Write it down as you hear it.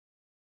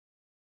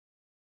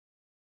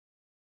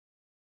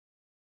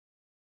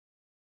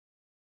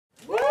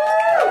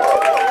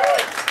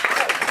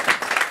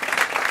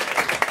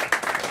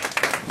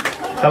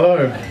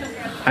Hello,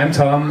 I'm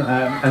Tom,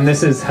 and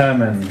this is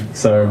Harman.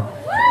 So,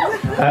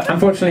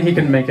 unfortunately, he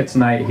couldn't make it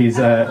tonight. He's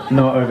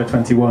not over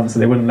 21, so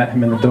they wouldn't let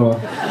him in the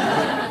door.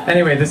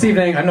 Anyway, this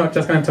evening, I'm not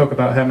just going to talk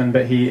about Harman,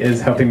 but he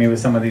is helping me with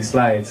some of these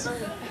slides.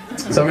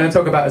 So I'm going to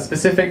talk about a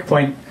specific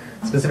point,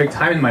 specific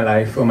time in my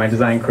life, or my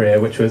design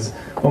career, which was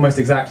almost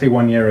exactly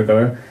 1 year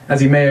ago.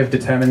 As you may have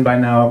determined by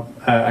now,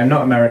 I'm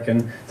not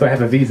American, so I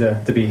have a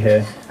visa to be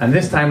here. And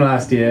this time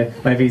last year,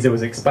 my visa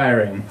was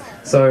expiring.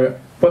 So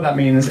what that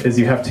means is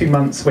you have 2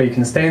 months where you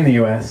can stay in the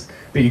US,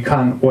 but you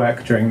can't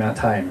work during that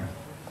time.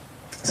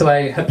 So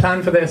I had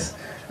planned for this,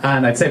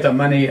 and I'd saved up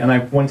money, and I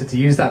wanted to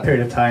use that period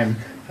of time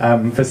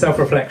for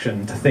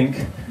self-reflection, to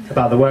think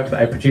about the work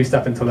that I produced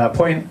up until that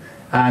point,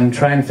 and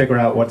try and figure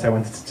out what I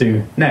wanted to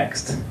do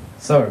next.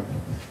 So,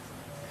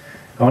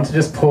 I want to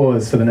just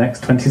pause for the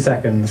next 20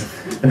 seconds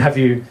and have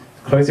you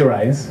close your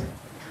eyes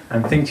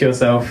and think to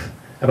yourself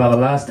about the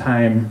last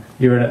time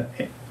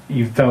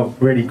you felt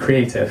really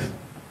creative.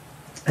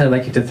 And I'd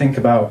like you to think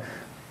about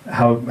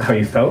how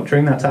you felt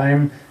during that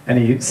time,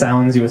 any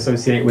sounds you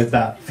associate with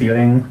that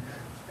feeling,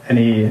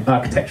 any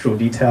architectural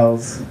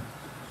details,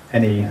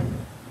 any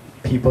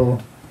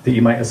people that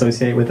you might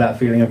associate with that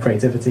feeling of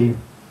creativity,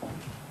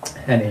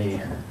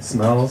 any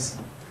smells,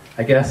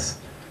 I guess.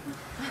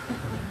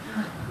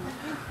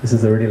 This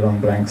is a really long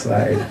blank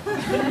slide.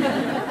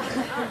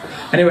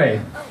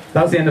 Anyway,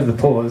 that was the end of the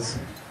pause.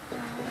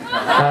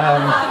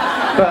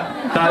 But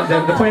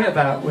the point of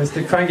that was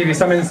to try and give you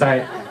some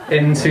insight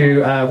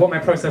into what my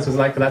process was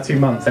like for that 2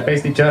 months. I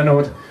basically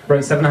journaled,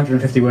 wrote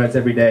 750 words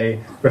every day,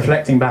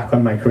 reflecting back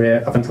on my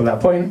career up until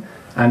that point,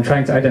 and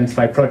trying to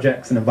identify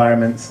projects and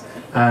environments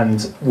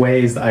and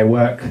ways that I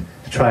work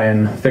to try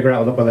and figure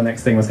out what the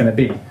next thing was going to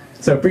be.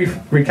 So a brief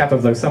recap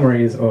of those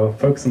summaries, or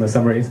focus on the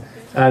summaries.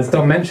 As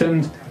Dom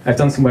mentioned, I've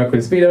done some work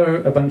with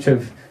Speedo, a bunch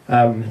of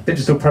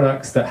digital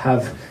products that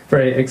have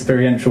very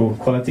experiential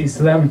qualities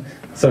to them.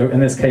 So in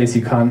this case,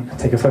 you can't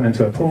take a phone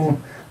into a pool,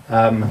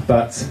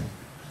 but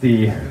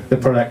the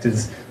product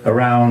is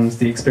around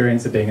the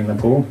experience of being in the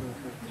pool.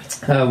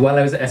 While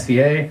I was at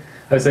SVA,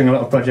 I was doing a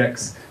lot of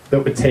projects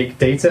that would take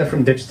data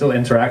from digital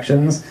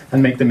interactions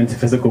and make them into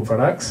physical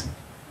products.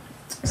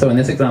 So in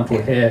this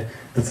example here,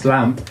 this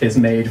lamp is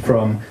made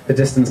from the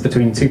distance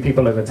between two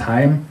people over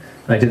time.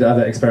 And I did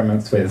other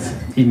experiments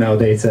with email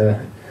data,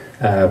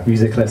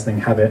 music listening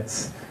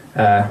habits,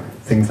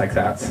 things like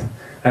that.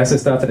 I also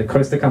started a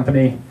coaster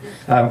company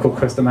called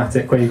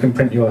Coastermatic, where you can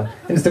print your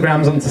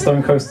Instagrams onto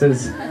stone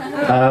coasters.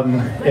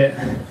 It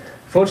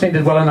fortunately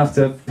did well enough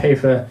to pay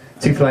for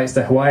 2 flights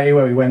to Hawaii,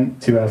 where we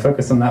went to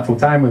focus on that full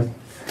time with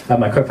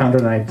my co-founder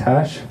and I,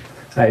 Tash.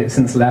 I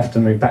since left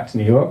and moved back to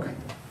New York.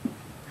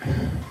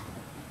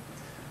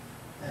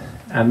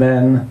 And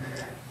then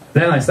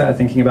I started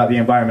thinking about the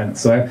environment.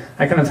 So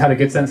I kind of had a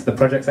good sense of the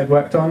projects I'd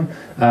worked on,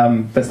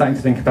 but starting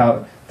to think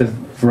about the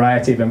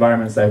variety of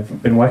environments that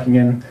I've been working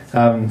in.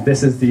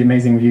 This is the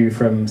amazing view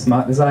from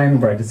Smart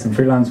Design, where I did some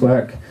freelance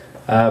work,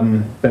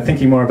 but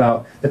thinking more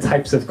about the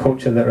types of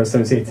culture that are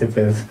associated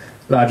with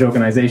large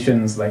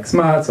organizations like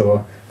Smart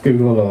or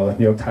Google or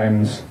New York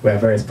Times, where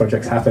various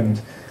projects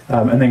happened,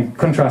 and then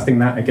contrasting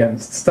that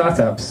against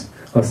startups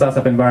or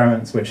startup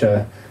environments, which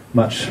are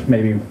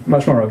maybe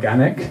much more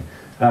organic,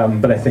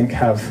 but I think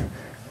have,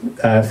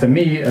 for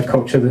me, a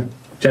culture that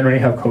generally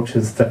have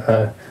cultures that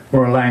are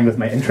more aligned with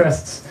my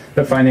interests,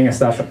 but finding a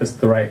startup that's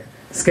the right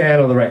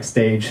scale or the right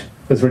stage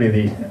was really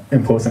the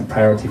important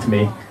priority for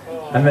me.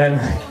 And then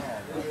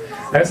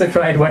I also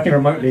tried working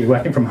remotely,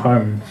 working from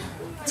home,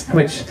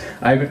 which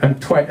I'm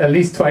at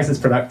least twice as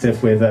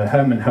productive with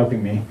Harman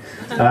helping me.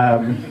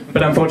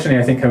 But unfortunately,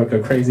 I think I would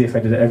go crazy if I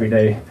did it every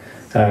day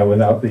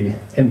without the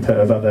input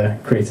of other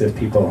creative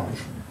people.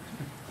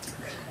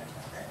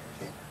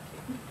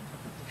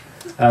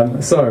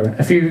 So,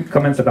 a few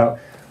comments about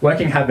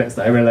working habits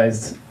that I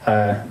realized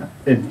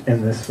in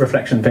this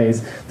reflection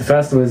phase. The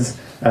first was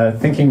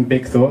thinking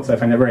big thoughts. I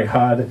find it very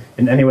hard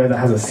in anywhere that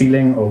has a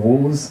ceiling or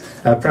walls,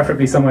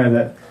 preferably somewhere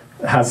that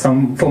has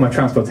some form of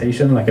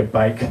transportation, like a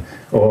bike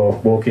or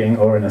walking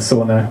or in a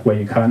sauna where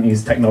you can't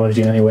use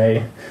technology in any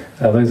way.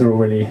 Those are all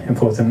really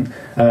important.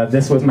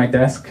 This was my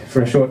desk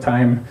for a short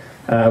time,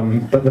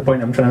 but the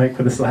point I'm trying to make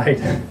for the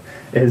slide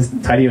is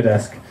tidy your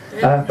desk.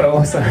 But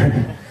also,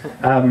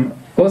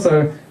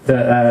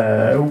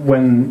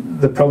 when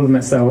the problem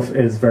itself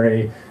is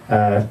very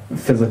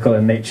physical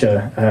in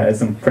nature,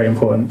 it's very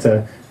important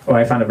to, or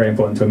I found it very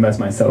important to immerse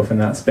myself in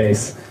that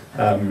space.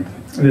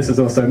 This is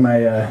also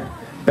my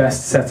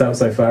best setup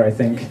so far, I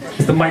think.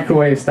 It's the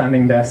microwave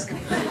standing desk.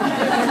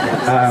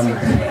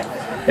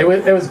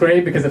 It was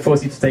great because it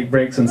forced you to take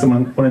breaks when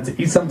someone wanted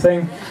to eat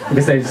something,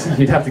 because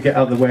you'd have to get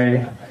out of the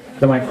way.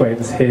 The microwave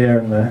is here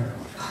and the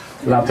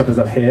laptop is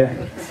up here.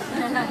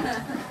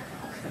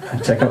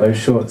 Check out those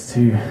shorts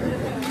too.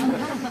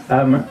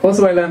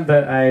 Also, I learned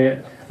that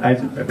I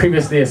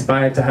previously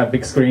aspired to have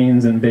big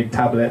screens and big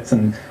tablets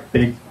and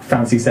big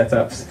fancy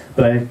setups,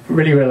 but I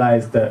really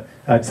realized that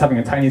just having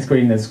a tiny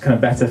screen is kind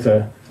of better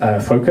for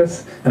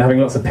focus, and having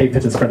lots of paper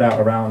to spread out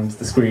around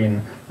the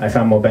screen I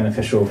found more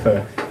beneficial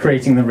for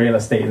creating the real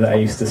estate that I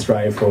used to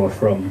strive for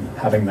from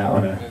having that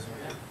on a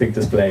big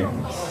display.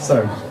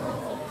 So,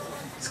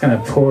 just going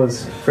to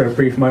pause for a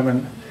brief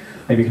moment.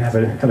 Maybe you can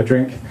have a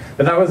drink.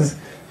 But that was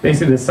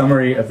basically the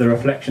summary of the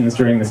reflections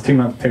during this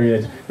 2-month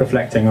period,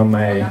 reflecting on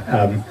my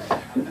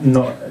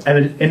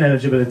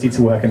ineligibility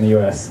to work in the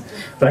US.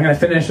 But I'm going to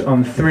finish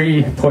on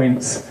 3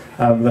 points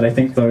that I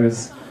think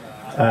those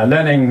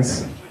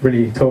learnings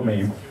really taught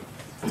me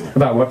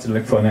about what to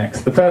look for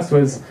next. The first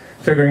was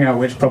figuring out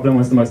which problem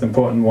was the most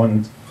important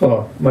one,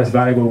 or most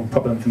valuable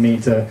problem for me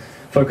to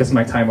focus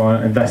my time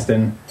on, invest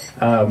in,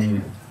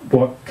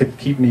 what could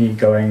keep me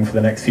going for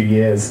the next few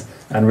years,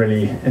 and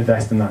really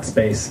invest in that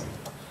space.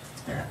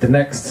 The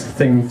next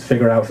thing to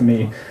figure out for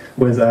me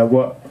was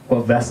what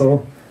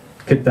vessel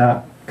could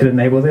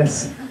enable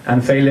this,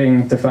 and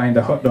failing to find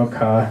a hot dog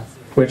car,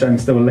 which I'm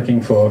still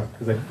looking for,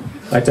 because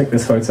I took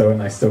this photo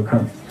and I still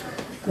can't.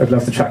 I'd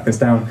love to track this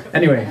down.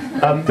 Anyway,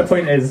 the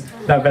point is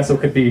that vessel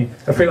could be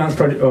a freelance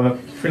project, or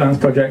freelance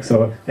projects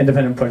or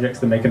independent projects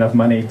that make enough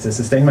money to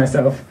sustain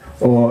myself,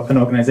 or an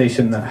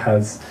organization that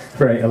has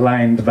very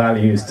aligned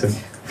values to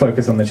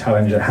focus on the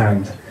challenge at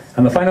hand.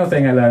 And the final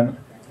thing I learned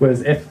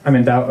was, if I'm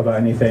in doubt about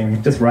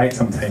anything, just write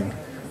something.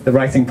 The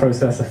writing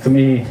process for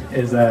me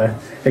is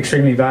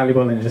extremely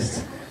valuable in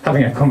just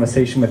having a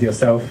conversation with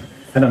yourself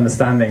and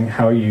understanding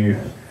how you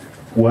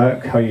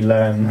work, how you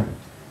learn,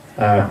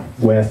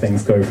 where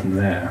things go from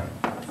there.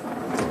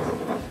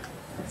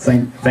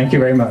 So, thank you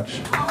very much.